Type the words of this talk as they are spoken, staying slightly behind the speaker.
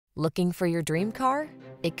Looking for your dream car?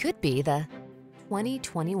 It could be the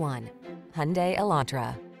 2021 Hyundai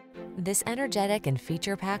Elantra. This energetic and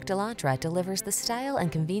feature-packed Elantra delivers the style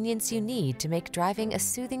and convenience you need to make driving a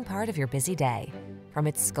soothing part of your busy day. From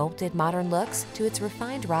its sculpted modern looks to its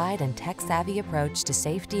refined ride and tech-savvy approach to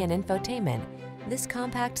safety and infotainment, this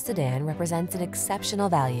compact sedan represents an exceptional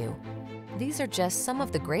value. These are just some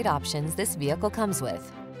of the great options this vehicle comes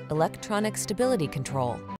with: electronic stability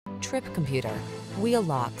control, trip computer, wheel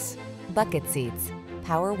locks, bucket seats,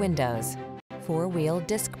 power windows, four-wheel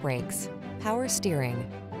disc brakes, power steering.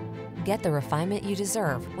 Get the refinement you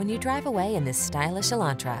deserve when you drive away in this stylish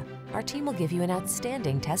Elantra. Our team will give you an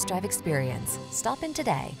outstanding test drive experience. Stop in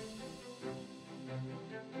today.